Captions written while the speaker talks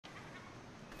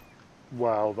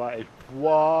Well, that is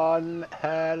one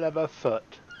hell of a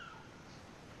foot.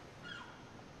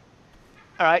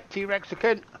 Alright,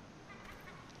 T-Rexican.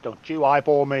 Don't you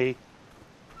eyeball me.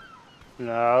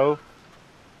 No.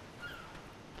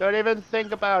 Don't even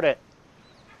think about it.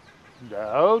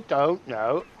 No, don't,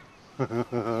 no.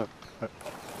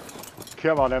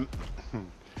 Come on, then.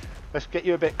 Let's get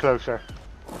you a bit closer.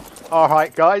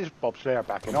 Alright, guys. BobSlayer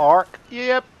back in ARK.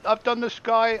 Yep, I've done the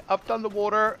sky. I've done the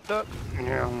water. Look.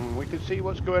 We can see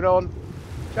what's going on.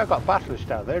 See, I've got battlers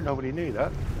down there. Nobody knew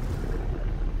that.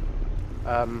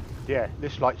 Yeah,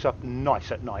 this lights up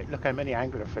nice at night. Look how many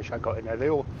anglerfish I got in there. They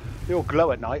all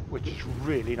glow at night, which is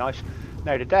really nice.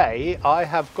 Now today I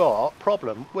have got a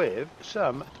problem with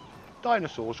some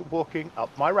dinosaurs walking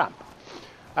up my ramp,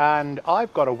 and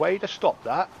I've got a way to stop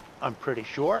that. I'm pretty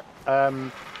sure.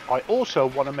 I also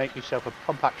want to make myself a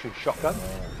pump action shotgun,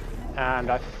 and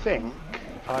I think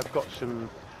I've got some.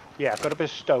 Yeah, I've got a bit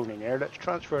of stone in here. Let's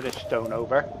transfer this stone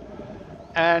over.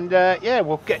 And yeah,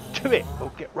 we'll get to it. We'll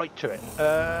get right to it.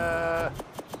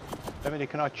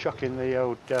 Can I chuck in the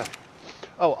old...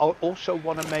 Oh, I also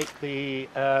want to make the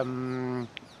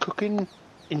cooking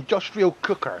industrial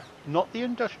cooker, not the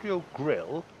industrial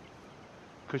grill,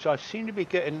 because I seem to be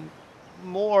getting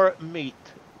more meat.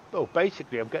 Oh,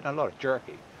 basically, I'm getting a lot of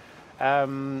jerky.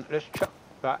 Let's chuck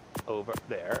that over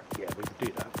there. Yeah, we can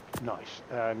do that. Nice.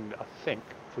 And I think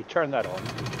if we turn that on,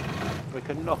 we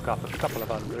can knock up a couple of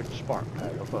hundred spark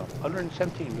out of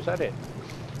 117, was that it?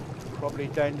 Probably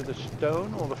down to the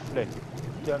stone or the flint.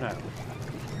 Don't know.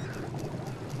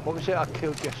 What was it I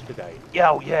killed yesterday? Yeah,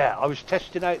 oh yeah, I was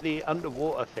testing out the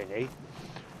underwater thingy,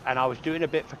 and I was doing a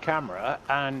bit for camera,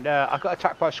 and I got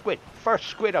attacked by a squid. First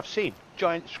squid I've seen,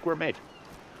 giant squirmid.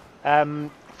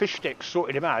 Fish sticks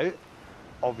sorted him out,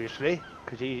 obviously,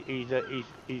 because he's a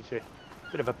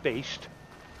bit of a beast.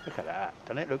 Look at that,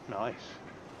 doesn't it look nice?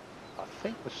 I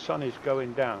think the sun is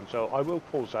going down, so I will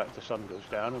pause that if the sun goes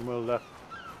down, and we'll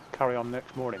carry on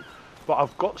next morning. But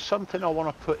I've got something I want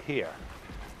to put here.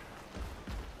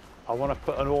 I want to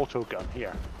put an auto gun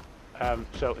here.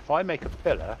 So if I make a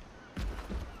pillar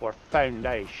or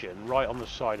foundation right on the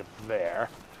side of there,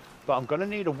 but I'm going to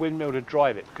need a windmill to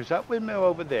drive it, because that windmill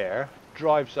over there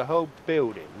drives the whole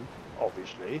building,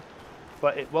 obviously,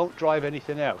 but it won't drive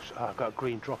anything else. Oh, I've got a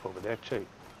green drop over there too.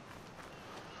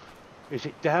 Is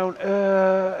it down?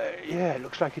 Yeah, it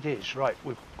looks like it is. Right,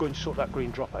 we're going to sort that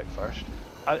green drop out first.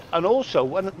 And also,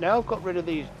 now I've got rid of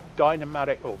these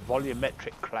dynamic or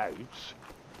volumetric clouds,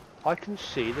 I can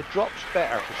see the drops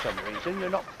better for some reason. They're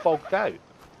not fogged out.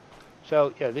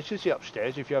 So, yeah, this is the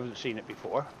upstairs if you haven't seen it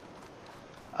before.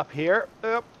 Up here,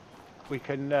 we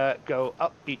can go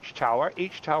up each tower.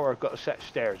 Each tower has got a set of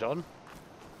stairs on.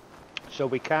 So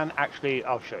we can actually,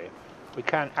 I'll show you. We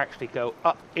can actually go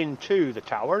up into the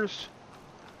towers.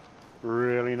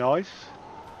 Really nice.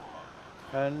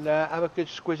 And have a good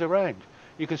squiz around.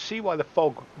 You can see why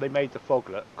they made the fog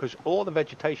look, because all the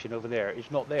vegetation over there is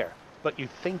not there. But you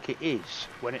think it is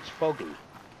when it's foggy.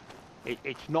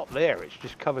 It's not there, it's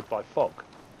just covered by fog.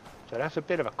 So that's a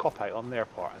bit of a cop-out on their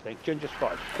part, I think. Ginger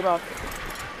Spice, come on.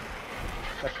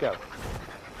 Let's go.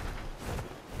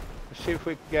 Let's see if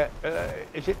we can get...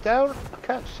 is it down? I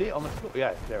can't see it on the floor.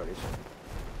 Yeah, there it is.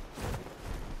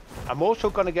 I'm also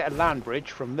going to get a land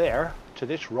bridge from there to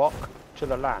this rock to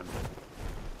the land,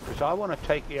 because I want to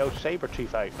take the old saber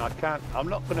tooth out, and I can't. I'm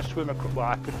not going to swim across. Well,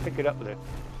 I could pick it up with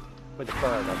the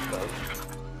bird, I suppose.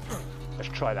 Let's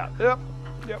try that. Yep.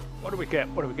 What do we get?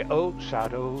 What do we get? Oh,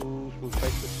 saddles. We'll take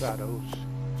the saddles.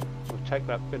 We'll take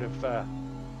that bit of.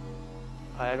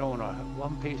 I don't want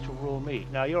one piece of raw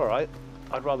meat. Now you're all right.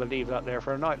 I'd rather leave that there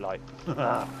for a nightlight.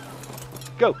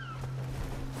 Go.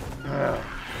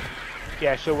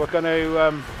 Yeah, so we're going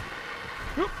to...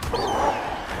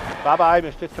 bye-bye,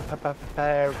 Mr.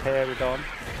 Pterodon.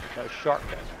 That was shark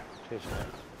there.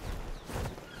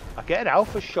 I get an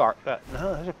alpha shark that...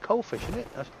 No, that's a coalfish, isn't it?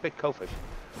 That's a big coalfish.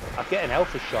 I get an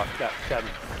alpha shark that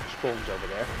spawns over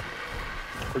there,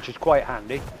 which is quite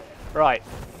handy. Right,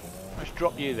 let's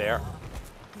drop you there.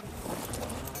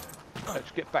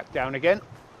 Let's get back down again.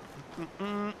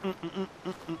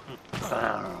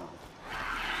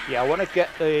 Yeah, I want to get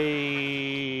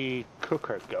the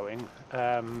cooker going.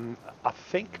 I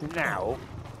think now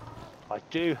I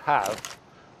do have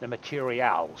the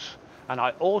materials, and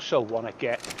I also want to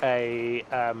get a.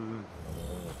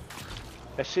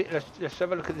 Let's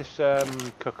have a look at this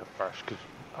cooker first, because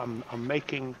I'm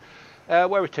making. Where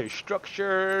are we to?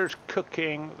 Structures,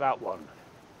 cooking, that one.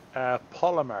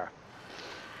 Polymer.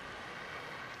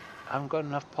 I haven't got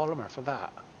enough polymer for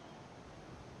that.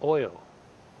 Oil,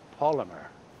 polymer.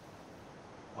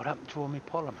 What happened to all my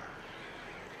polymer?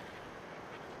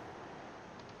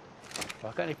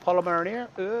 I got any polymer in here?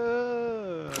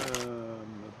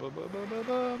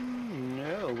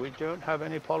 No, we don't have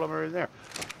any polymer in there.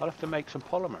 I'll have to make some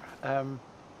polymer.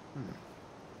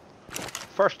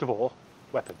 First of all,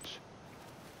 weapons.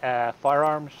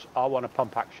 Firearms, I want a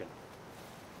pump action.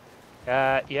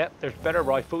 Yeah, there's better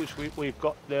rifles. We've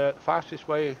got the fastest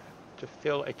way to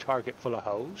fill a target full of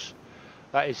holes.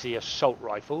 That is the assault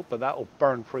rifle, but that will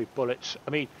burn through bullets.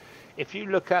 I mean, if you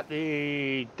look at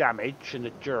the damage and the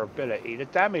durability, the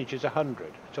damage is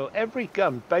 100. So every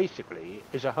gun basically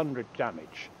is 100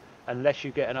 damage, unless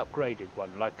you get an upgraded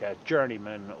one, like a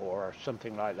journeyman or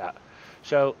something like that.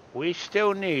 So we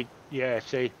still need, yeah,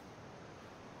 see,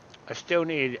 I still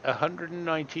need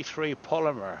 193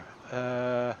 polymer.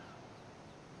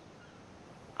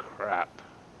 Crap.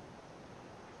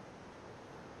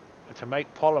 To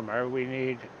make polymer, we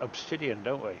need obsidian,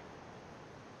 don't we?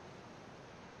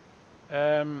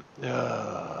 Let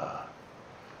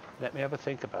me have a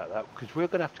think about that, because we're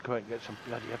going to have to go out and get some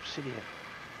bloody obsidian.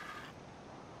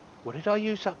 What did I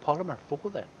use that polymer for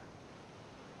then?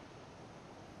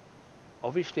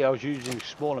 Obviously I was using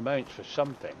small amounts for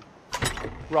something.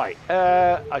 Right,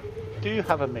 I do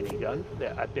have a minigun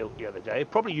that I built the other day.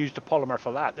 Probably used the polymer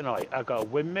for that, didn't I? I got a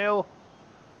windmill.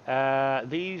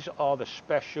 These are the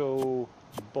special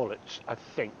bullets, I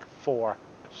think, for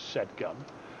said gun.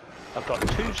 I've got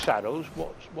 2 saddles.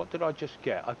 What did I just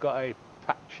get? I got a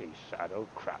patchy saddle,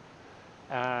 crap,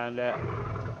 and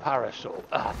parasol.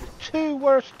 The 2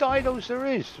 worst dinos there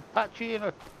is. Patchy and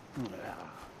a.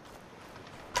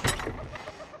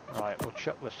 Right, we'll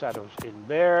chuck the saddles in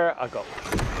there. I got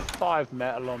 5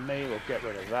 metal on me. We'll get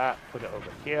rid of that. Put it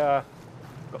over here.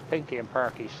 Got Pinky and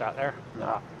Perky sat there.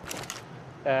 Nah.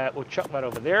 We'll chuck that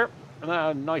over there.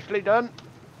 Nicely done.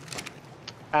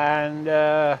 And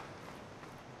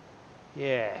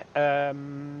yeah, a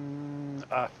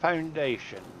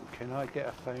foundation. Can I get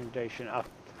a foundation? I'll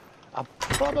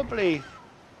probably.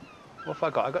 What have I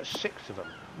got? I got 6 of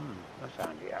them. That's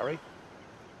handy, Harry.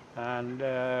 And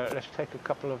let's take a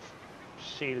couple of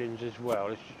ceilings as well.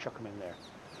 Let's just chuck them in there.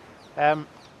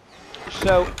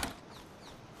 So,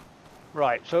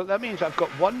 right. So that means I've got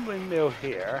 1 windmill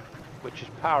here, which is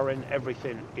powering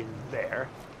everything in there.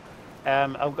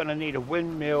 I'm going to need a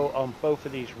windmill on both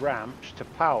of these ramps to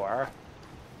power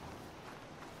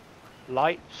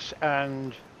lights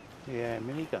and, yeah,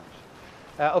 miniguns.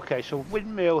 Okay, so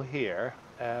windmill here.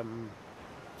 Okay.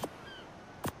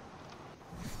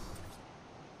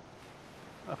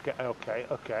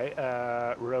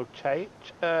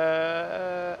 Rotate.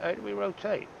 How do we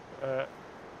rotate?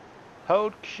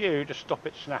 Hold Q to stop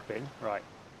it snapping. Right.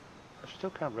 I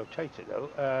still can't rotate it though.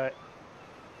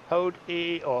 Hold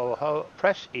E or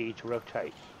press E to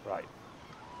rotate. Right.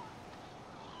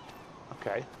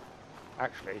 Okay.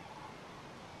 Actually,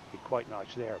 be quite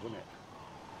nice there, wouldn't it?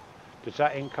 Does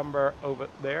that encumber over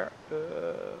there?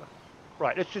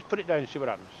 Right. Let's just put it down and see what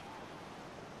happens.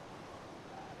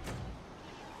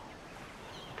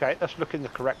 Okay, that's looking the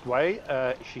correct way.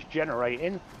 She's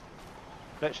generating.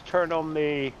 Let's turn on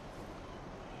the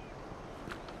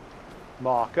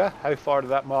marker. How far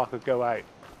did that marker go out?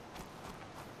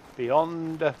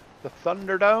 Beyond the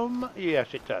Thunderdome?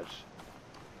 Yes, it does.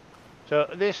 So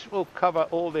this will cover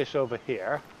all this over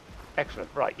here.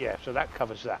 Excellent. Right, yeah, so that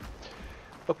covers that.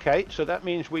 Okay, so that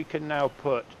means we can now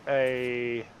put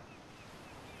a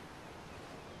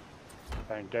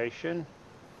foundation.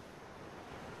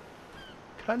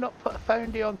 Can I not put a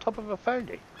foundy on top of a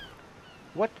foundy?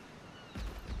 What?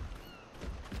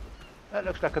 That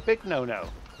looks like a big no-no.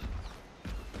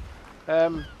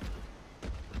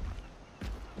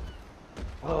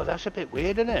 Well, that's a bit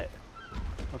weird, isn't it?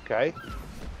 Okay.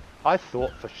 I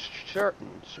thought for certain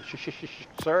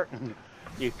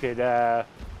you could,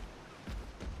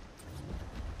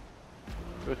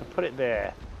 we can put it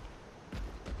there.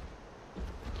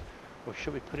 Or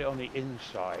should we put it on the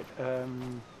inside?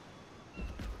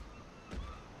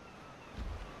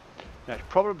 Now, it's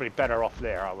probably better off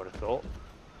there, I would have thought.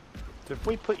 So if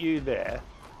we put you there,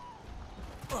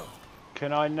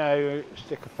 can I now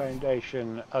stick a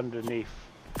foundation underneath?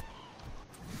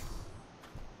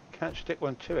 Can't stick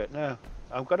one to it, no.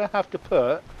 I'm going to have to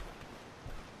put...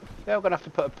 Yeah, I'm going to have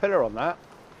to put a pillar on that.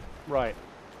 Right.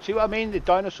 See what I mean? The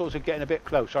dinosaurs are getting a bit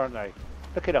close, aren't they?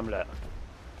 Look at them, look.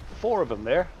 4 of them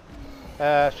there.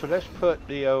 So let's put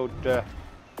the old...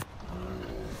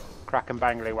 Crack and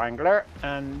bangly wangler,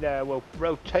 and we'll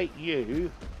rotate you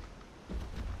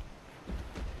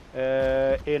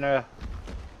in a.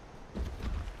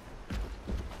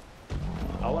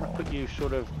 I want to put you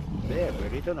sort of there,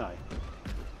 really, don't I?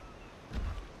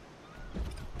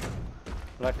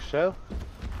 Like so.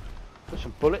 Put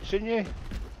some bullets in you.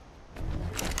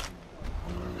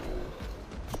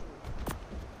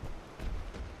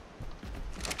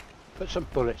 Put some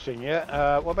bullets in you.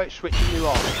 What about switching you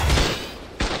on?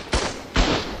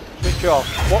 Switch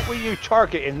off. What were you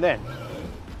targeting then?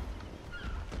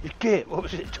 You git. What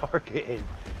was it targeting?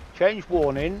 Change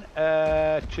warning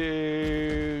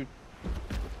to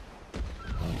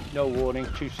no warning.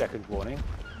 2 seconds warning.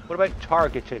 What about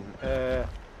targeting?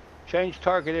 Change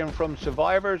targeting from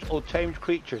survivors or tamed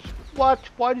creatures. What?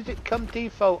 Why does it come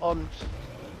default on?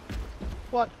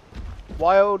 What?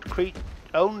 Wild creature.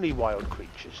 Only wild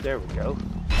creatures. There we go.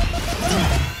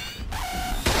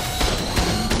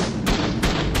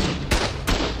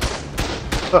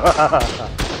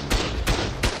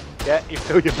 Yeah, you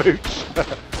fill your boots.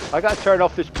 I gotta turn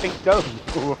off this pink dome.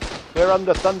 We're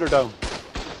under Thunderdome.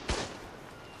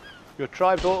 Your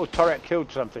tribe's auto turret killed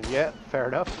something. Yeah, fair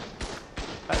enough.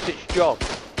 That's its job.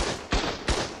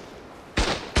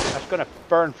 That's gonna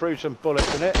burn through some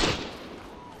bullets in it.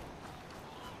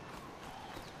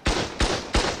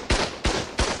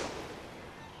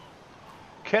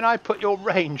 Can I put your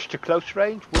range to close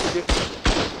range? What is it?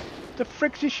 The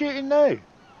frick's he shooting now?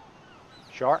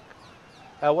 Shark.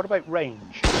 What about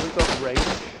range? We've got range.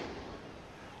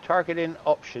 Targeting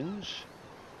options.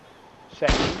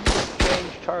 Settings.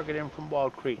 Change targeting from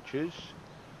wild creatures.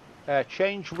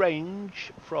 Change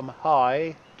range from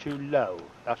high to low.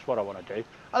 That's what I want to do.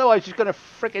 Otherwise, it's going to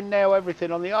frickin' nail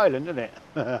everything on the island, isn't it?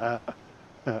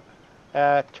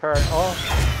 Turn off.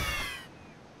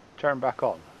 Turn back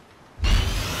on.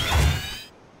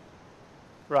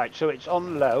 Right, so it's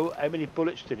on low. How many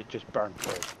bullets did it just burn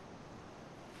through?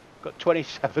 Got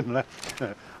 27 left.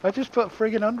 I just put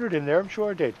friggin' 100 in there, I'm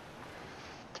sure I did.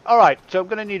 Alright, so I'm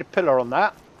going to need a pillar on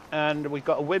that. And we've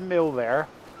got a windmill there.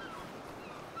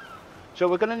 So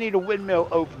we're going to need a windmill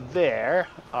over there,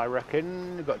 I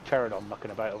reckon. We've got a pterodon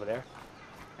mucking about over there.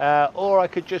 Or I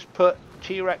could just put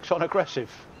T-Rex on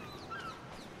aggressive.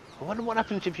 I wonder what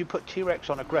happens if you put T-Rex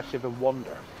on aggressive and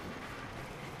wander.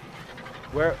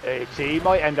 Where, see, he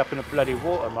might end up in a bloody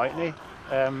water, mightn't he?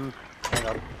 Hang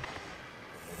on.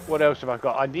 What else have I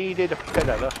got? I needed a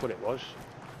pillar, that's what it was.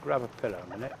 Grab a pillar a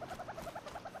minute.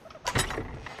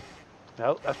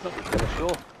 No, that's not the pillar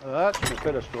store. That's the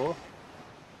pillar store.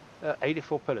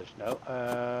 84 pillars, no.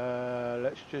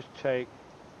 Let's just take...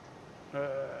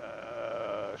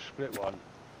 split one.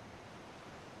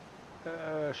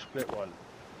 Split one.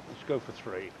 Let's go for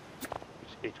 3.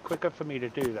 It's quicker for me to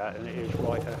do that than it is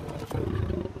right.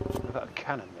 I've got a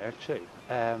cannon there too.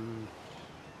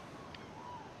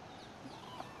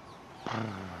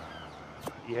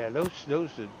 Yeah, those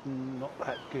are not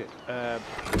that good.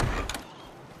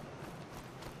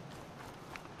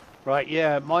 Right,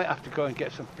 yeah, might have to go and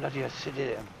get some bloody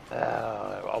acidium.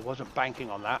 I wasn't banking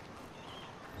on that.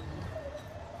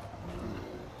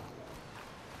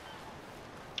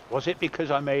 Was it because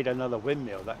I made another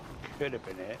windmill? That could have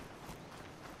been it.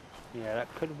 Yeah,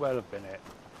 that could well have been it.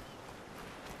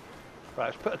 Right,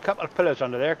 let's put a couple of pillars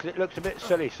under there because it looks a bit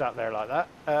silly sat there like that.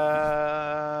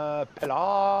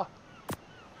 Pillar.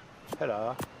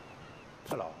 Pillar.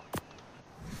 Pillar.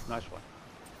 Nice one.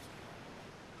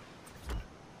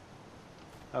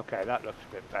 Okay, that looks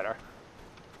a bit better.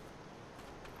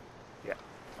 Yeah,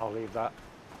 I'll leave that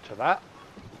to that.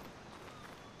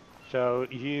 So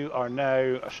you are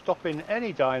now stopping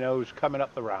any dinos coming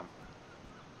up the ramp.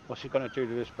 What's he going to do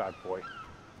to this bad boy?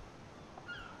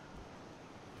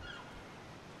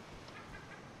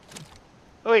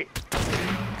 Oh, wait.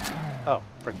 Oh,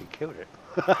 freaking killed it.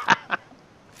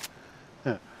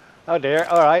 Oh dear,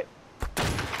 alright.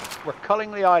 We're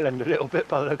culling the island a little bit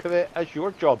by the look of it. That's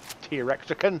your job,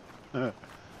 T-Rexican.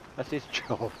 That's his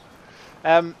job.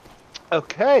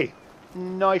 Okay.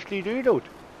 Nicely doodled.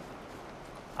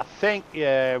 I think,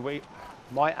 yeah, we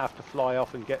might have to fly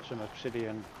off and get some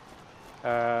obsidian.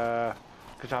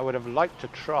 Because I would have liked to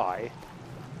try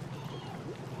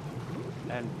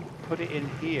and put it in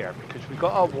here because we've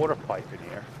got our water pipe in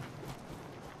here.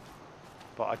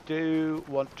 But I do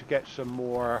want to get some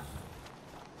more.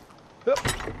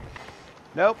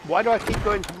 Nope, why do I keep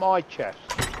going to my chest?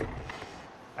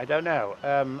 I don't know.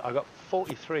 I got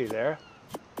 43 there.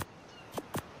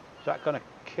 Is that going to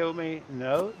kill me?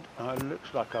 No, it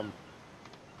looks like I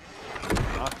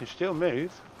can still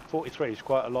move. 43 is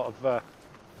quite a lot of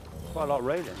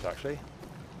railings actually.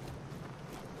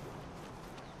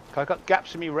 I've got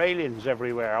gaps in me railings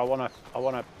everywhere. I wanna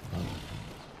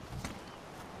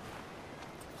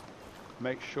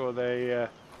make sure they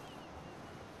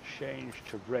change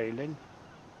to railing.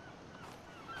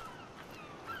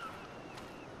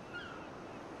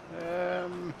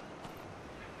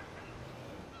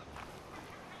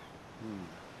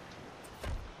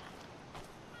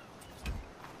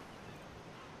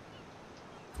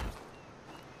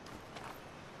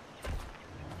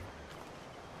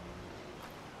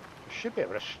 should be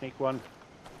able to sneak one.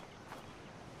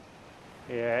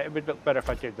 Yeah, it would look better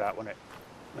if I did that, wouldn't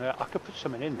it? I could put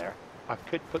something in there. I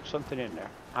could put something in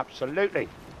there. Absolutely.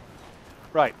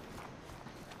 Right.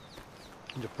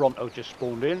 The Bronto just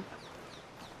spawned in.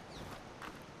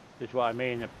 This is what I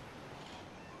mean.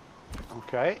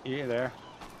 Okay, you there.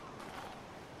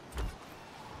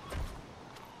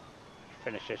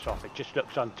 Finish this off. It just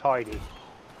looks untidy.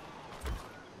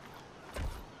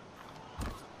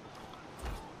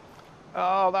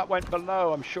 Oh, that went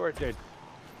below. I'm sure it did.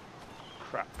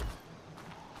 Crap.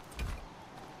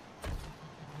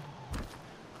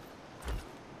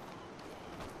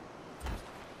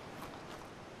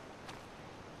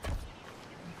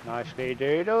 Nicely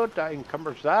doodled. That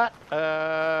encumbers that.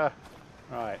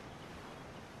 Right.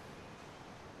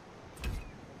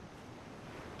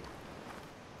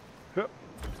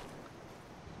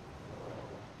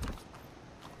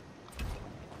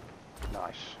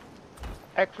 Nice.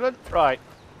 Excellent. Right.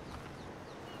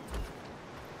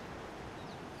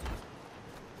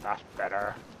 That's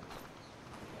better.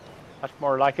 That's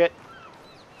more like it.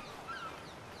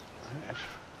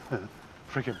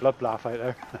 Freaking bloodbath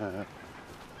out there.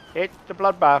 It's the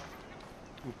bloodbath.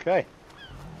 Okay.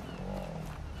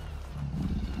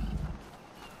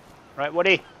 Right,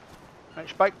 Woody. Right,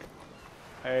 Spike.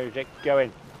 How's it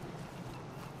going?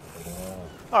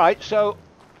 Alright, so...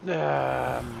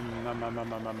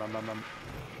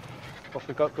 What's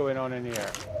we got going on in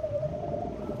here?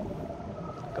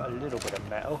 Got a little bit of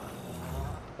metal.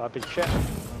 I've been checking.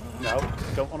 No,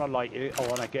 don't want to light you. I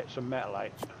want to get some metal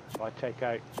out. So I take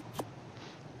out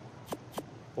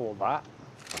all that.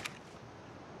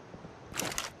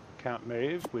 Can't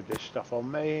move with this stuff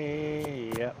on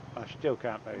me. Yep, I still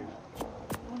can't move.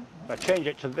 If I change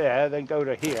it to there, then go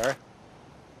to here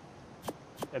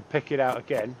and pick it out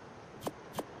again.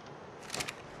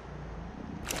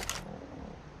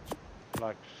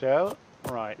 Like so.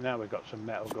 Right, now we've got some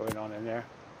metal going on in there.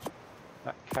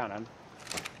 That cannon.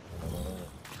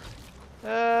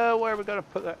 Where are we going to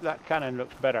put that? That cannon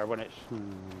looks better when it's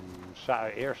sat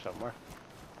out here somewhere.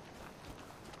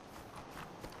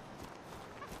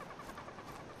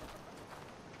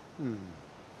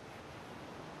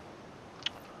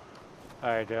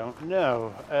 I don't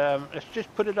know. Let's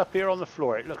just put it up here on the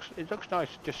floor. It looks nice,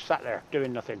 just sat there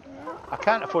doing nothing. I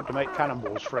can't afford to make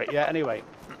cannonballs for it yet. Anyway,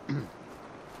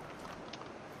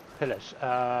 pillars. 2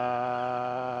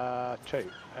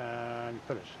 and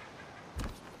pillars.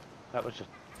 That was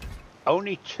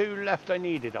only 2 left I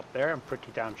needed up there. I'm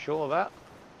pretty damn sure of that.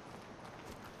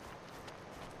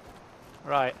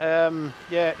 Right.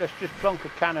 Yeah. Let's just plonk a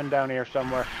cannon down here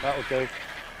somewhere. That'll do.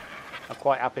 I'm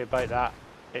quite happy about that.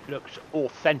 It looks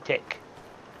authentic.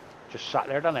 Just sat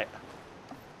there, doesn't it?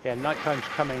 Yeah, nighttime's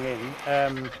coming in.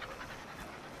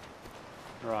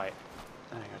 Right.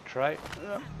 I'm gonna try.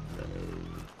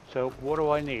 So what do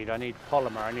I need? I need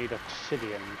polymer. I need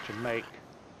obsidian to make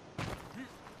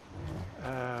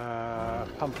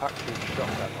pump action shotgun.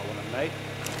 I want to make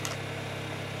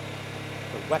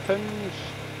the weapons,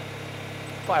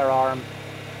 firearm,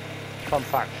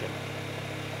 pump action.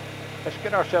 Let's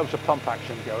get ourselves a pump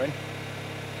action going.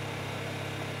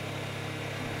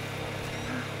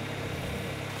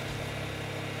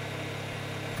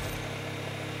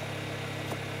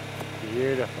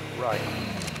 Beautiful, right,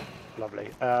 lovely.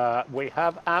 We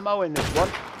have ammo in this one.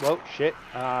 Whoa, shit.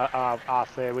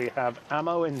 There we have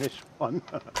ammo in this one.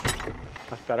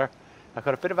 That's better. I've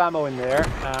got a bit of ammo in there,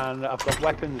 and I've got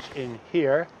weapons in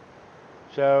here.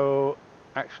 So,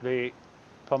 actually,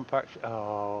 pump action.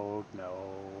 Oh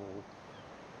no!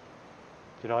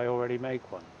 Did I already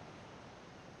make one?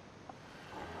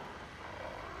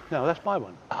 No, that's my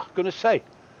one. I'm gonna say,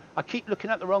 I keep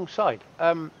looking at the wrong side.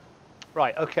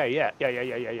 Right, okay, yeah.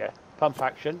 Pump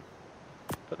action.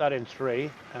 Put that in 3,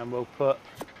 and we'll put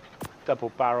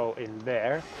double barrel in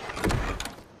there.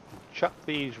 Chuck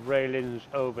these railings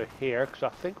over here, because I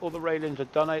think all the railings are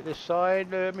done out this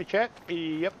side. Let me check.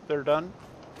 Yep, they're done.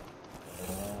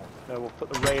 So we'll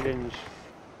put the railings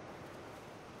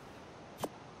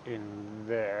in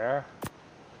there.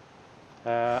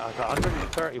 I've got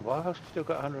 130. Well, I've still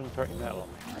got 130 metal on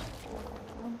me.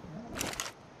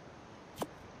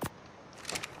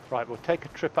 Right, we'll take a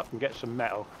trip up and get some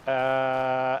metal.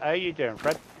 How you doing,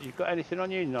 Fred? You got anything on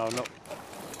you? No, not.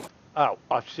 Oh,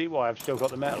 I see why I've still got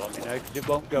the metal on me now, because it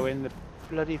won't go in the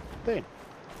bloody thing.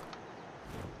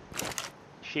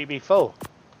 She be full.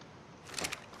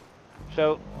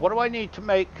 So, what do I need to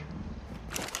make?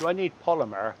 Do I need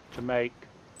polymer to make?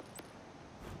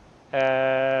 What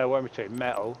am I saying?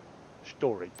 Metal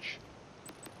storage.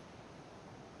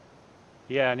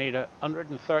 Yeah, I need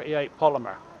 138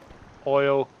 polymer.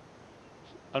 Oil,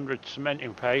 100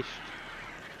 cementing paste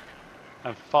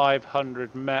and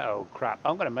 500 metal. Crap,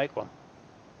 I'm going to make one.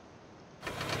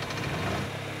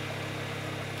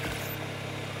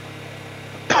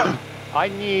 I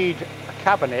need a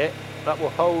cabinet that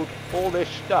will hold all this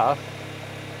stuff,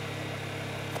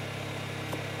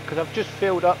 because I've just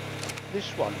filled up this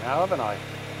one now, haven't I?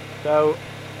 So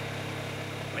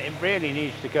it really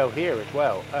needs to go here as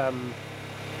well.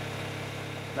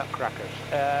 Nutcrackers.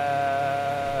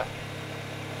 Yeah.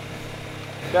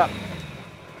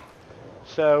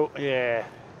 So yeah,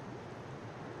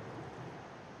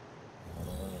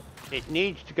 it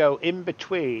needs to go in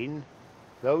between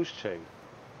those two.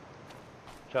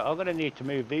 So I'm going to need to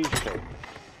move these two,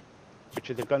 which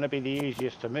are going to be the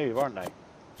easiest to move, aren't they?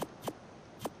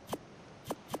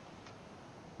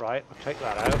 Right, we'll take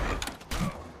that out.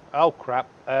 Oh crap,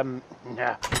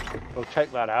 nah, we'll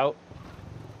take that out.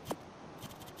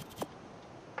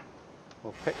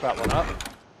 We'll pick that one up.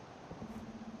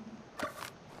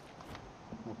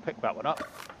 We'll pick that one up.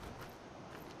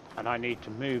 And I need to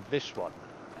move this one.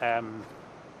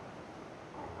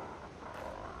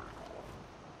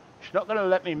 It's not going to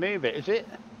let me move it, is it?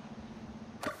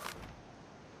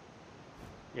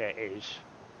 Yeah, it is.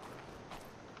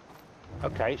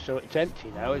 Okay, so it's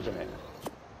empty now, isn't it?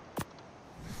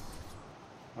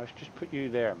 Let's just put you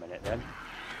there a minute then.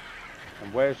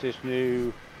 And where's this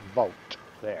new vault?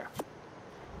 There.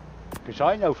 Because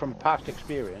I know from past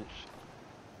experience,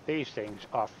 these things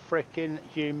are freaking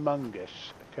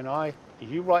humongous. Can I? Are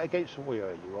you right against the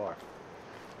wheel? You are.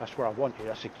 That's where I want you.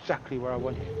 That's exactly where I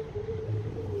want you.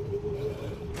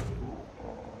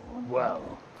 Whoa.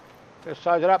 Look at the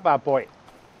size of that bad boy.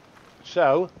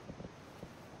 So,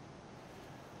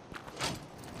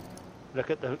 look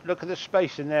at the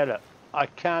space in there. Look, I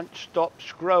can't stop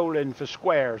scrolling for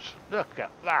squares. Look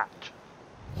at that.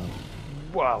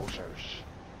 Wowzers.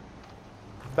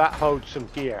 That holds some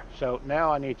gear. So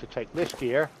now I need to take this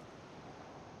gear.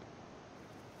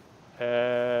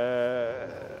 Can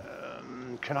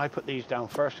I put these down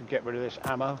first and get rid of this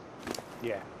ammo?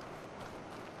 Yeah.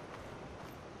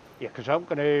 Yeah, because I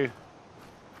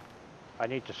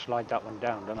need to slide that one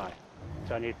down, don't I?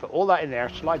 So I need to put all that in there,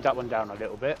 slide that one down a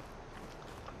little bit.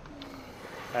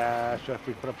 So if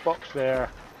we put a box there,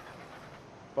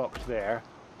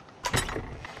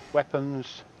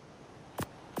 weapons,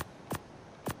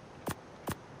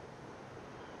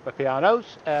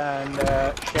 pianos, and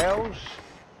shells.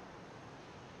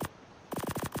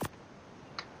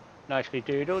 Nicely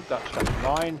doodled, that stuff's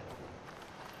mine.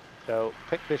 So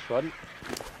pick this one,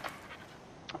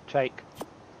 take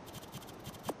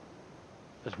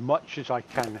as much as I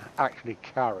can actually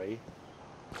carry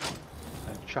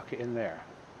and chuck it in there.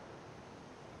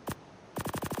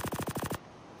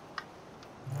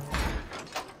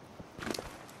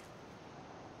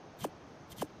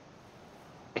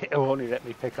 It'll only let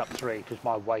me pick up 3 because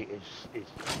my weight is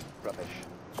rubbish.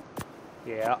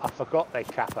 Yeah, I forgot they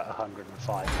cap at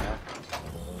 105 now.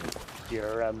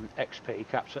 Your XP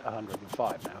caps at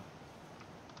 105 now.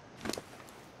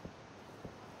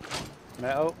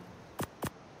 Metal.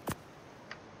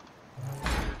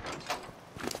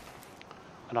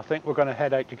 And I think we're going to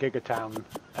head out to Gigatown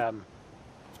to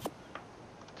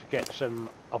get some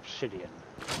obsidian.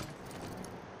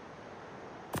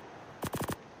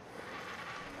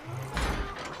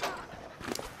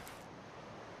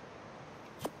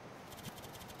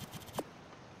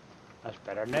 That's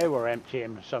better. Now we're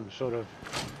emptying some sort of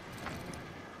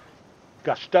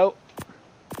gusto.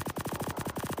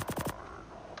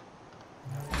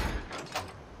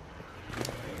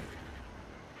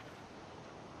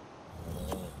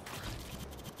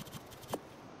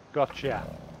 Gotcha.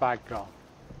 Bag gone.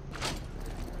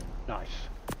 Nice.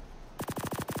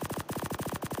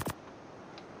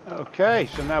 Okay,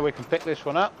 so now we can pick this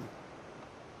one up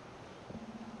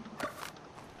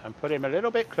and put him a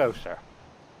little bit closer.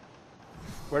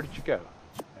 Where did you go?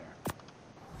 There.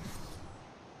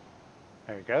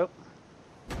 There you go.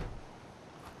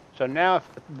 So now,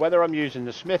 whether I'm using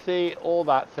the smithy, all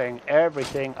that thing,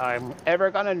 everything I'm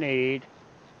ever going to need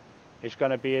is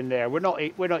going to be in there. We're not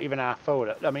even half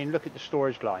full. I mean, look at the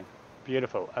storage line.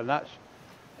 Beautiful. And that's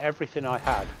everything I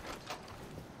had,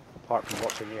 apart from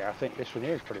what's in here. I think this one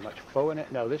here is pretty much full in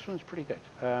it. No, this one's pretty good.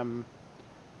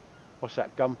 What's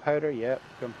that? Gunpowder? Yep,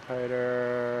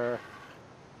 gunpowder.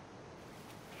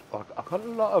 I've got a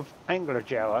lot of angular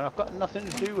gel, and I've got nothing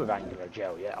to do with angular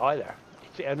gel yet either.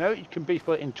 See, I know it can be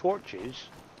put in torches.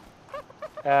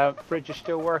 Fridge is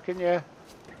still working, yeah?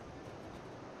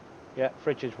 Yeah,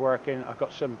 fridge is working. I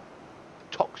got some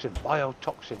toxin,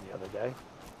 biotoxin the other day.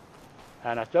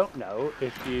 And I don't know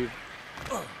if you've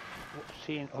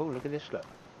seen... Oh, look at this, look.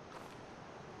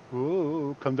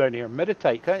 Ooh, come down here and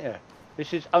meditate, can't you?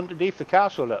 This is underneath the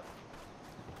castle, look.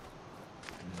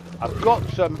 I've got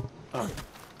some... Oh,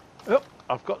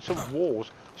 I've got some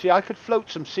walls. See, I could float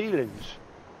some ceilings.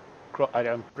 I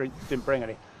didn't bring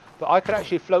any. But I could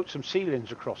actually float some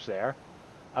ceilings across there.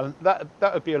 And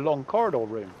that would be a long corridor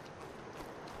room.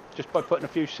 Just by putting a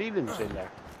few ceilings in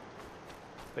there.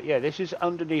 But yeah, this is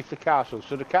underneath the castle.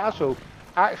 So the castle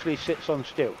actually sits on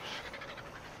stilts.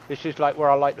 This is like where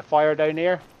I light the fire down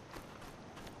here.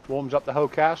 Warms up the whole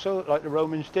castle like the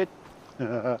Romans did.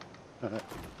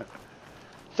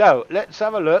 So, let's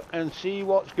have a look and see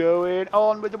what's going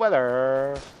on with the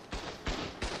weather.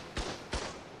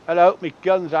 Hello, my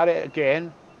gun's at it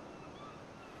again.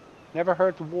 Never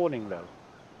heard the warning though.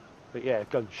 But yeah,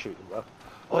 gun's shooting well.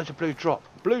 Oh, there's a blue drop.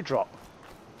 Blue drop.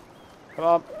 Come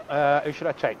on, who should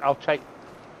I take? I'll take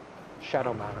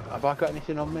Shadow Man. Have I got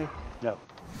anything on me? No.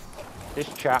 This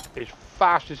chap is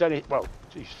fast as any... Well,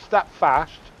 he's that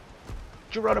fast.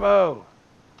 Geronimo!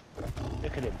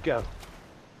 Look at him go.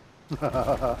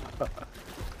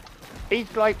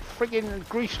 He's like friggin'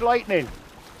 grease lightning.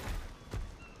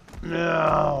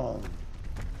 No.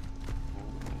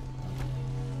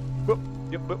 Whoop,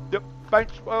 yep, yep, yep.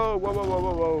 Bounce. Whoa, whoa, whoa, whoa,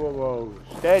 whoa, whoa, whoa.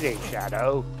 Steady,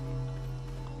 Shadow.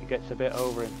 He gets a bit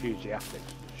over enthusiastic,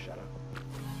 Shadow.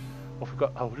 Oh, I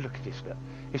forgot. Oh, look at this. Look.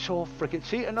 It's all friggin'.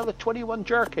 See, another 21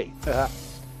 jerky.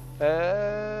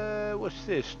 What's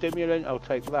this? Stimulant. I'll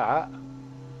take that.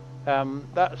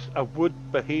 That's a wood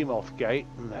behemoth gate.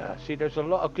 See, there's a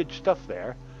lot of good stuff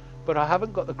there, but I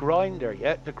haven't got the grinder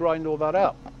yet to grind all that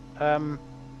up.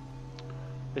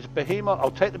 There's a behemoth. I'll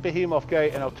take the behemoth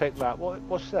gate and I'll take that.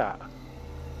 What's that?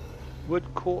 Wood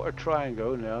quarter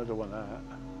triangle. No, I don't want that.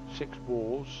 6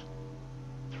 walls,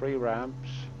 3 ramps.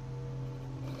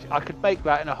 See, I could make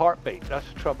that in a heartbeat. That's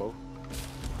the trouble.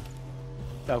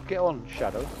 Now get on,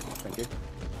 Shadow. Thank you.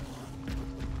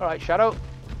 All right, Shadow.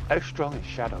 How strong is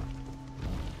Shadow?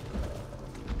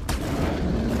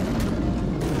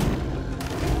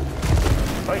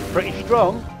 Oh, he's pretty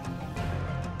strong.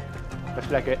 Let's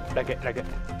leg it, leg it, leg it.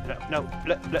 No,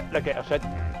 leg it, I said.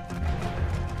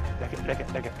 Leg it, leg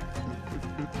it, leg it.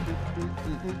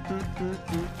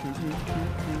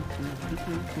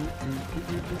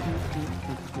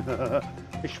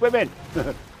 He's swimming.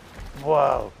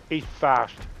 Whoa, he's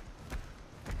fast.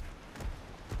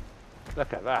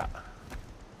 Look at that.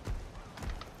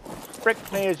 Frick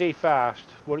me, is he fast?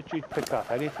 What did you pick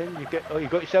up? Anything? You get? Oh, you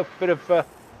got yourself a bit of. Oh,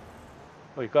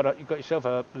 you got yourself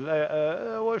a.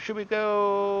 What should we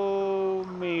go?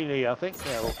 Melee, I think.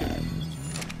 Yeah.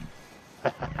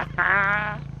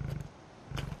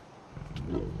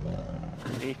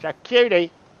 He's a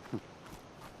cutie.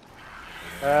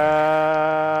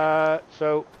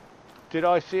 So, did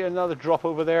I see another drop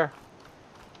over there?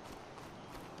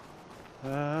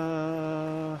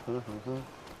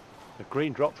 The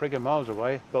green drop friggin' miles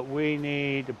away, but we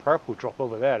need a purple drop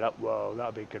over there. Whoa,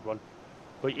 that'll be a good one.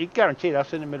 But you guarantee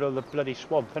that's in the middle of the bloody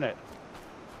swamp, isn't it?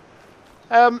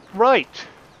 Right.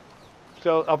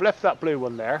 So I've left that blue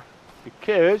one there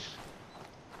because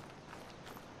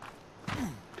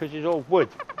it's all wood.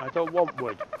 I don't want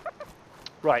wood.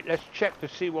 Right, let's check to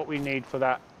see what we need for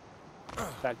that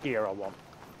gear I want.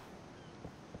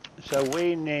 So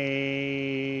we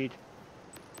need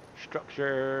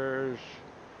structures.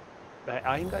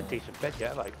 I ain't got a decent bed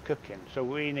yet, like cooking. So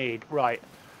we need, right,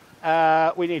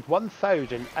 we need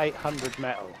 1,800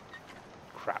 metal.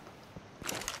 Crap.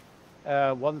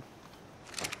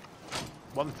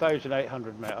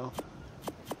 1,800 metal.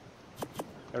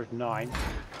 There's 9.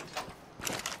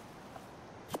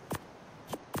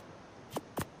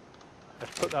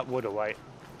 Let's put that wood away.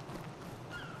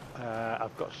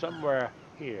 I've got somewhere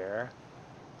here.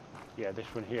 Yeah, this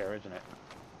one here, isn't it?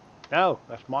 No,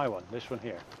 that's my one. This one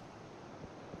here.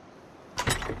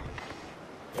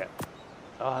 Yeah.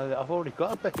 I've already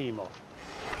got a behemoth.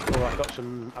 Oh, I've got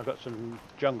some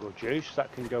jungle juice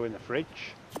that can go in the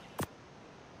fridge.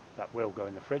 That will go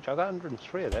in the fridge. I've got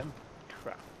 103 of them.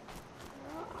 Crap.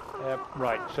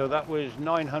 Right, so that was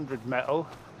 900 metal.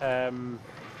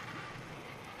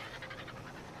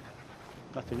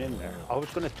 Nothing in there. I was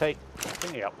going to take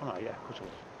thingy up, wasn't I? Yeah, of course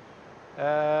I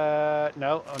was.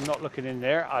 No, I'm not looking in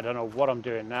there. I don't know what I'm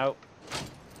doing now.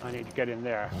 I need to get in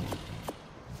there.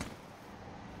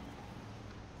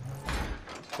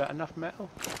 Is that enough metal?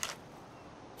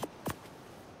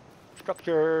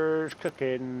 Structures,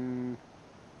 cooking.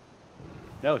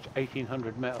 No, it's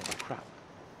 1,800 metal. Crap.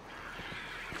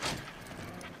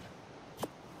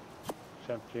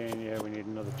 17, yeah, we need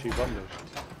another 2 bundles.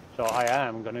 So I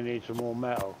am going to need some more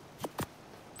metal.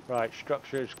 Right,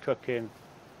 structures, cooking.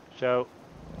 So,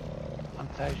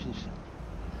 1,000.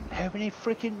 How many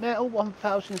freaking metal?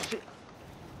 1,006.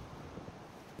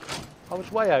 I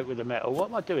was way out with the metal. What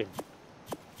am I doing?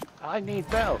 I need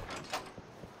metal.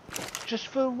 Just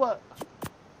for what?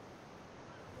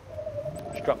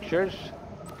 Structures.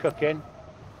 Cooking.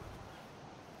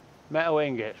 Metal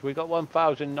ingots. We got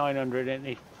 1,900 in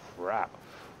the crap.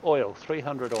 Oil.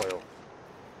 300 oil.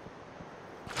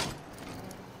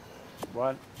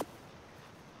 One.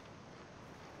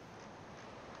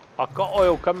 I got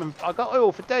oil coming. I got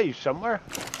oil for days somewhere.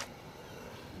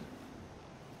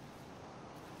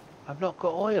 I've not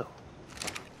got oil.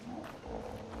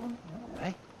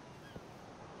 Hey.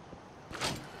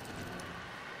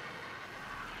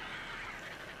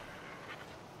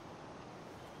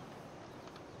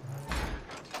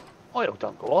 Oil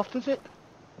don't go off, does it?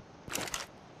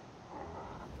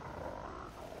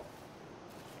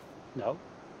 No.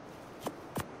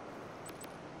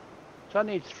 So I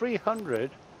need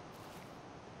 300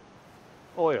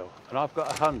 oil, and I've got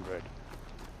 100.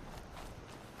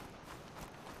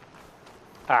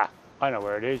 Ah, I know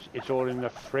where it is. It's all in the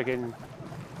friggin'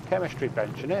 chemistry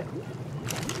bench, isn't it?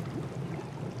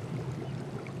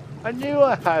 I knew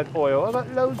I had oil. I've got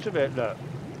loads of it, look.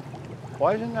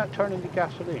 Why isn't that turning to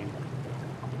gasoline?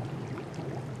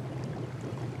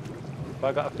 If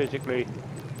I got to physically...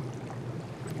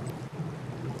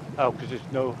 Oh, because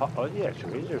there's no... Oh, yes,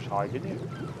 there is. There's hydrogen in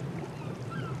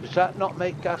it. Does that not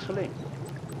make gasoline?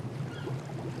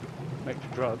 Makes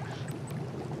drugs.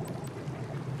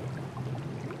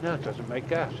 No, it doesn't make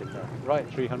gas in there. Right,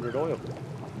 300 oil.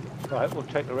 Right, we'll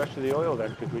take the rest of the oil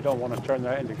then, because we don't want to turn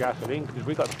that into gasoline, because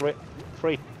we got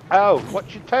three... Oh,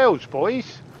 watch your tails,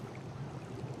 boys!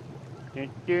 Yeah.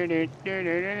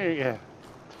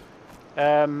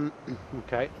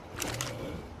 Okay.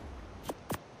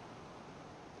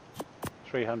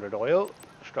 300 oil.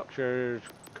 Structures,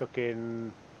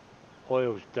 cooking,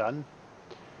 oil's done.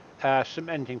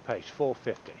 Cementing paste,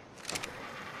 450.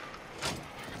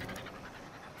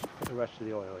 Put the rest of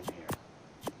the oil in here.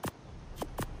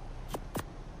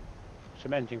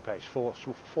 Cementing paste,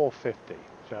 450.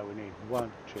 So we need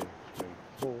 1, 2, 3,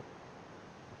 4. We'll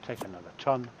take another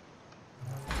ton.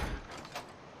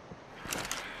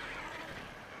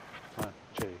 1,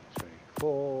 2, 3,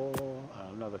 4.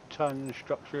 Another ton.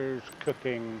 Structures,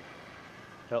 cooking.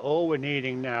 So all we're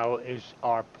needing now is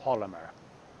our polymer.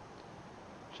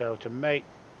 So to make,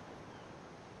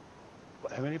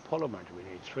 how many polymer do we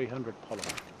need? 300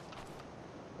 polymer.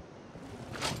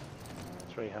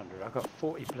 300. I've got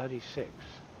 40 bloody 6.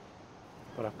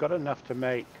 But I've got enough to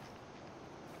make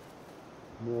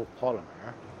more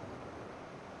polymer.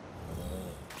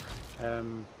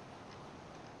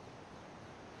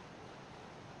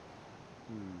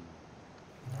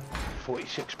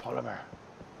 46 polymer.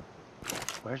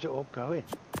 Where's it all going?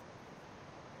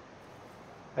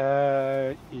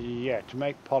 Yeah, to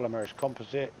make polymers,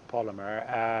 composite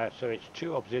polymer, so it's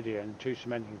 2 obsidian, 2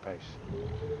 cementing paste.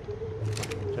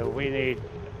 So we need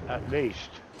at least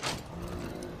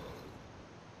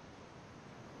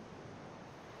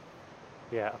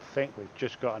I think we've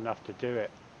just got enough to do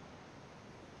it.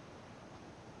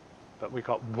 But we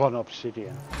got 1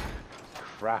 obsidian.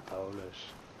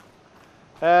 Crapolas.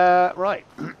 Right.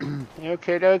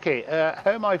 Okay, dokie.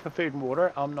 How am I for food and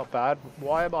water? I'm not bad.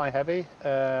 Why am I heavy?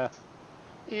 Right,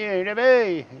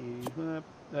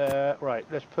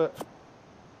 let's put...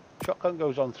 Shotgun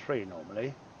goes on 3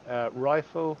 normally.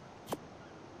 Rifle.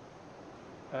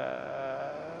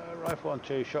 Rifle on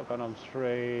 2, shotgun on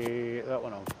 3, that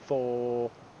one on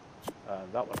 4,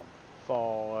 that one on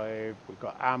 5. We've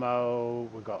got ammo,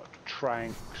 we've got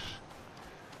tranks.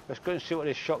 Let's go and see what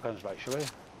this shotgun's like, shall we? Do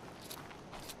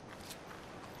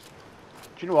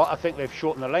you know what? I think they've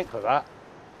shortened the length of that.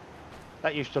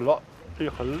 That used to look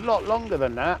a lot longer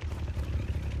than that.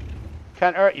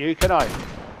 Can't hurt you, can I?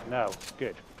 No,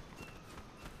 good.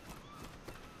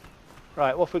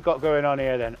 Right, what have we got going on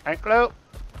here then? Anklo.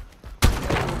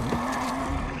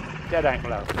 Dead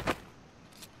anklo.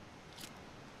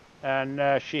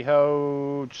 And she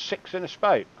holds 6 in a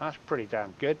spout. That's pretty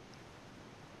damn good.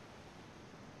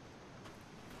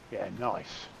 Yeah,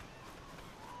 nice.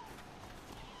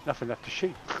 Nothing left to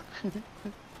shoot. Right,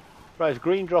 there's a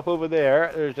green drop over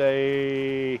there. There's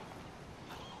a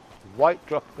white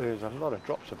drop. There's a lot of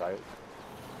drops about.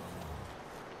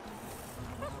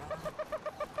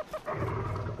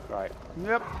 Right.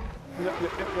 Yep.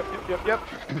 Yep.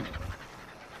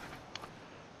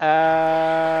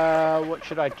 What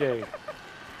should I do?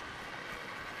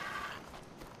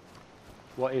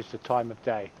 What is the time of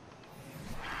day?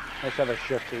 Let's have a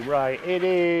shifty. Right, it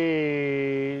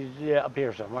is up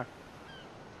here somewhere.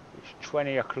 It's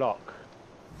 20 o'clock.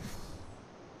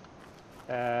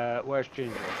 Where's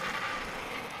Ginger?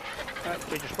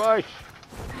 Ginger Spice!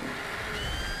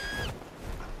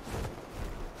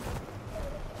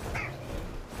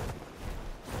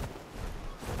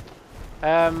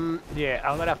 Yeah,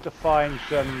 I'm gonna have to find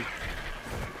some...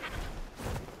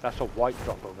 That's a white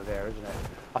drop over there, isn't it?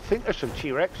 I think there's some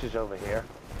T-Rexes over here.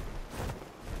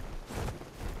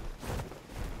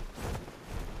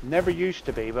 Never used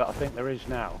to be, but I think there is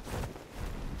now.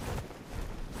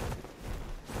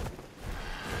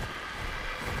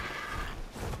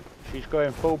 She's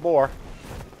going full bore.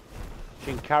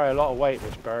 She can carry a lot of weight,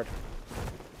 this bird.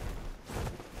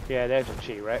 Yeah, there's a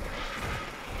T-Rex.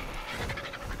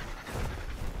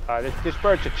 This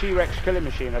bird's a T-Rex killing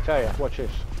machine, I tell you. Watch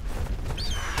this.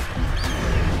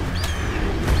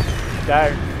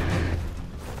 Down.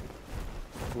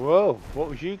 Whoa, what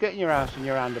was you getting your ass in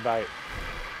your hand about?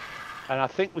 And I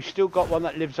think we still got one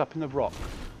that lives up in the rock.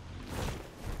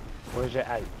 Or is it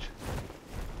out?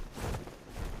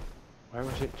 Where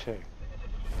was it to?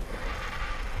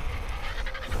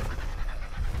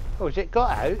 Oh, has it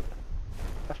got out?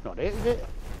 That's not it, is it?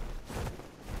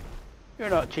 You're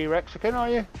not a T-Rexican, are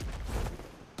you?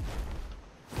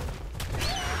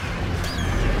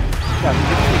 Yeah,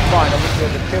 it's fine, I wouldn't be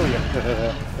able to kill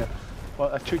you. Well,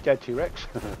 a two dead T-Rex.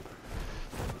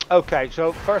 Okay,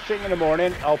 so first thing in the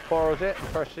morning, I'll pause it. And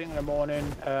first thing in the morning,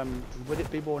 would it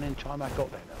be morning time I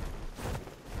got there now?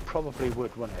 Probably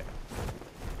would, wouldn't it?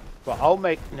 But I'll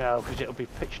make... No, because it'll be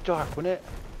pitch dark, wouldn't it?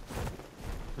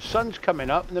 The sun's coming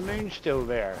up and the moon's still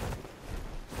there.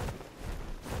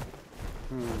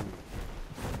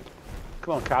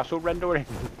 Come on, castle, rendering.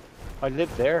 I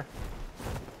live there.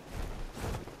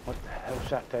 What the hell's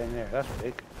that down there? That's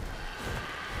big.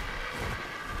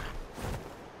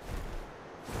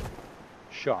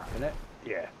 Shark, isn't it?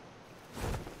 Yeah.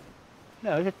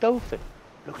 No, it's a dolphin.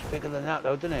 Looks bigger than that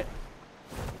though, doesn't it?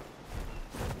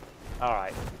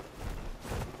 Alright.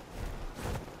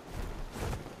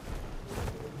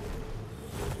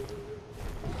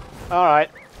 Alright.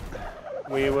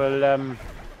 We will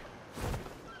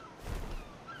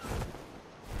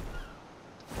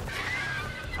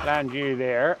land you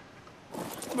there.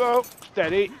 Whoa,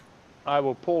 steady. I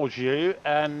will pause you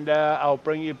and I'll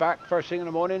bring you back first thing in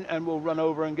the morning and we'll run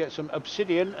over and get some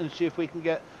obsidian and see if we can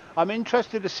get... I'm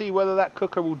interested to see whether that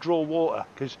cooker will draw water,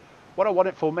 because what I want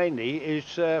it for mainly is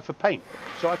for paint.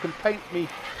 So I can paint me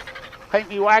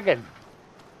wagon.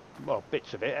 Well,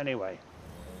 bits of it anyway.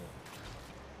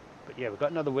 But yeah, we've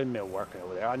got another windmill working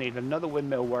over there. I need another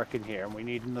windmill working here and we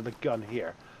need another gun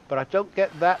here. But I don't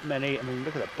get that many. I mean,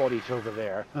 look at the bodies over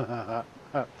there.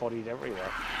 Bodies everywhere.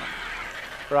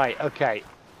 Right, okay.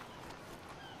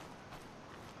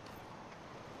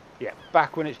 Yeah,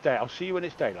 back when it's day. I'll see you when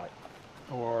it's daylight.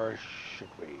 Or should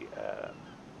we...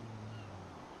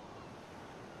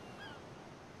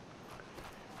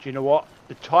 Do you know what?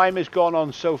 The time has gone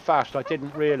on so fast I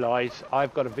didn't realise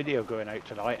I've got a video going out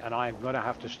tonight and I'm going to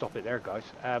have to stop it there, guys.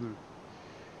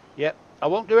 Yep, I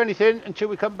won't do anything until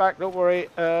we come back, don't worry.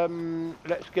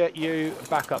 Let's get you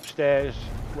back upstairs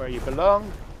where you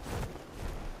belong.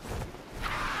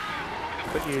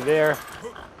 Put you there.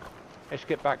 Let's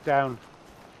get back down.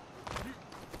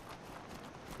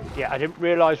 Yeah, I didn't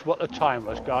realise what the time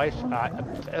was, guys.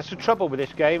 That's the trouble with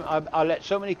this game. I let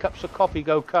so many cups of coffee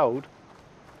go cold.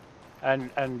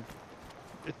 And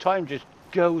the time just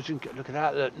goes and... Look at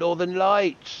that, the Northern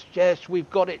Lights. Yes, we've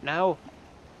got it now.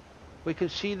 We can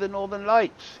see the Northern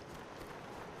Lights.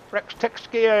 Rex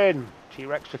Texian.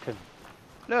 T-Rexican.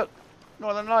 Look,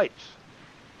 Northern Lights.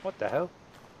 What the hell?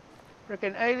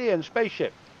 Freaking alien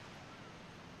spaceship.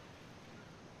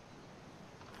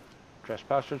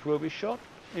 Trespassers will be shot.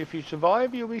 If you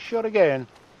survive, you'll be shot again.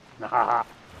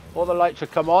 All the lights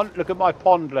have come on. Look at my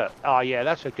pond, look. Oh yeah,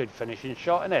 that's a good finishing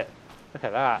shot, isn't it? Look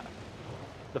at that.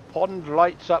 The pond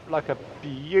lights up like a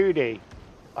beauty.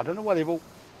 I don't know why they've all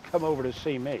come over to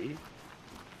see me.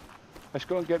 Let's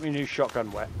go and get me a new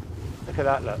shotgun wet. Look at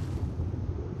that, look.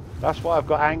 That's why I've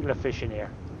got anglerfish in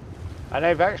here. And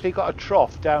they've actually got a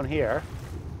trough down here.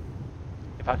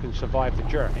 If I can survive the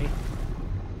journey.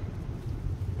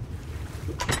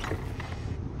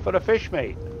 For the fish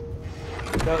meat.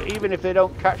 So even if they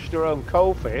don't catch their own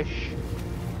coalfish.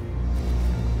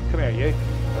 Come here, you.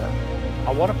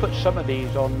 I want to put some of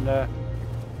these on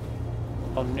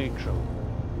neutral.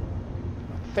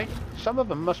 I think some of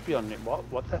them must be on neutral.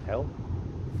 What the hell?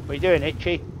 What are you doing,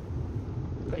 Itchy?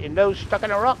 Got your nose stuck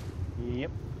in a rock? Yep.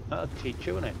 That'll teach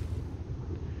you, innit?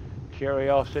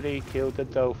 Curiosity killed the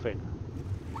dolphin.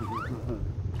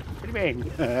 What do you mean?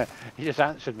 He just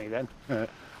answered me then. Don't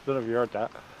know if you heard that.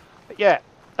 But yeah,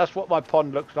 that's what my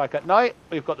pond looks like at night.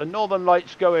 We've got the Northern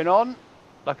Lights going on.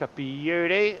 like a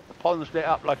beauty. The pond's lit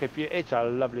up like a beauty. It's a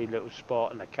lovely little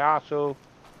spot, and the castle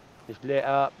is lit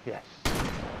up. Yes.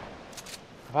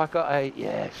 Have I got a...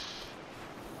 Yes.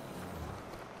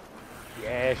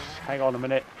 Yes. Hang on a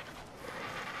minute.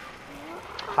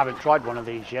 Haven't tried one of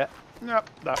these yet. Nope,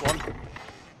 that one.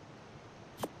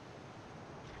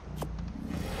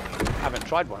 Haven't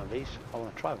tried one of these. I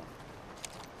want to try one.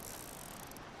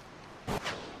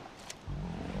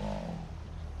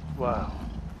 Wow.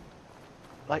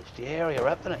 Lights the area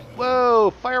up, doesn't it?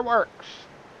 Whoa, fireworks!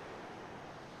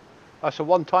 That's a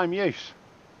one-time use.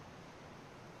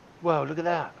 Whoa, look at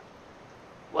that.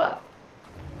 Wow.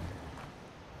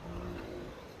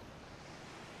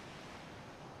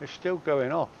 It's still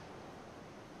going off.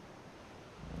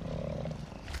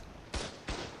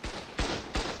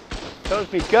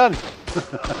 So's me gun.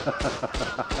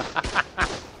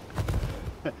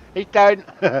 He's down.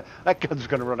 That gun's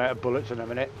going to run out of bullets in a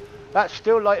minute. That's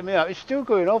still lighting me up. It's still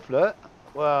going off, look.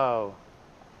 Wow.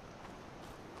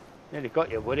 Nearly got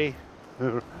you, Woody.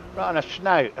 Right on a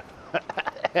snout.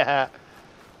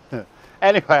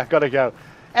 Anyway, I've got to go.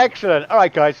 Excellent. All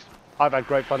right, guys. I've had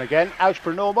great fun again. As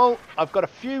per normal, I've got a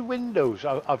few windows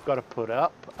I've got to put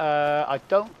up. I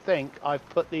don't think I've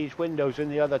put these windows in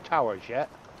the other towers yet.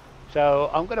 So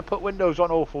I'm going to put windows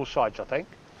on all four sides, I think.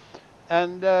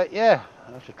 And yeah,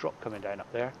 there's a drop coming down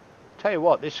up there. Tell you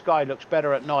what, this sky looks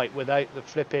better at night without the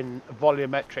flipping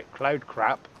volumetric cloud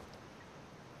crap.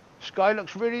 Sky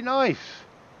looks really nice.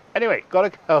 Anyway,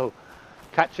 gotta go.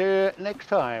 Catch you next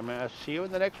time. See you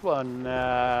in the next one.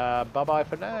 Bye-bye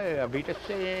for now. Auf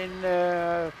Wiedersehen.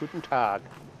 Guten Tag.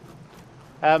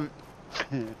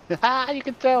 You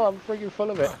can tell I'm freaking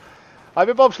full of it. I've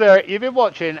been BobSlayer. You've been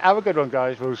watching. Have a good one,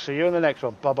 guys. We'll see you in the next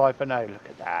one. Bye-bye for now. Look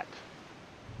at that.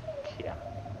 Yeah.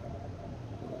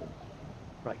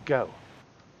 Right, go.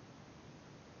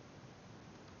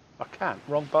 I can't.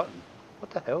 Wrong button.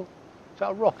 What the hell? Is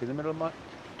that a rock in the middle of my...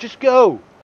 Just go!